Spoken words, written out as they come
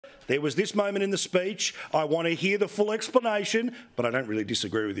There was this moment in the speech. I want to hear the full explanation, but I don't really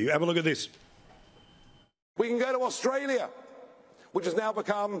disagree with you. Have a look at this. We can go to Australia, which has now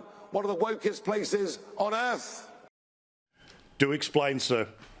become one of the wokest places on earth. Do explain, sir.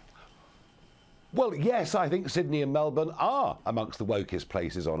 Well, yes, I think Sydney and Melbourne are amongst the wokest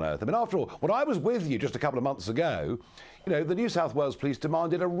places on earth. I mean, after all, when I was with you just a couple of months ago, you know, the New South Wales Police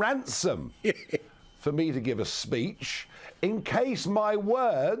demanded a ransom for me to give a speech in case my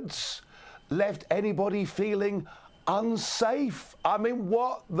words left anybody feeling unsafe. I mean,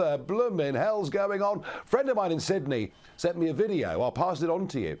 what the blooming hell's going on? A friend of mine in Sydney sent me a video, I'll pass it on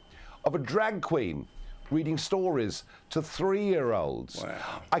to you, of a drag queen reading stories to 3-year-olds.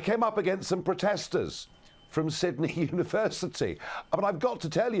 Wow. I came up against some protestors from Sydney University. I mean, I've got to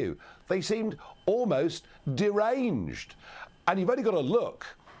tell you, they seemed almost deranged. And you've only got to look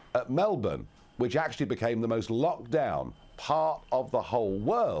at Melbourne, which actually became the most locked down part of the whole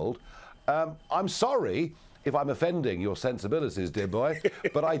world. I'm sorry if I'm offending your sensibilities, dear boy,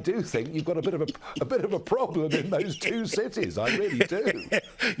 but I do think you've got a bit of a problem in those two cities. I really do.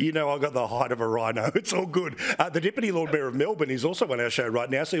 You know, I've got the height of a rhino. It's all good. The Deputy Lord Mayor of Melbourne is also on our show right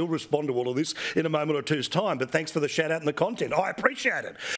now, so he'll respond to all of this in a moment or two's time. But thanks for the shout out and the content. I appreciate it.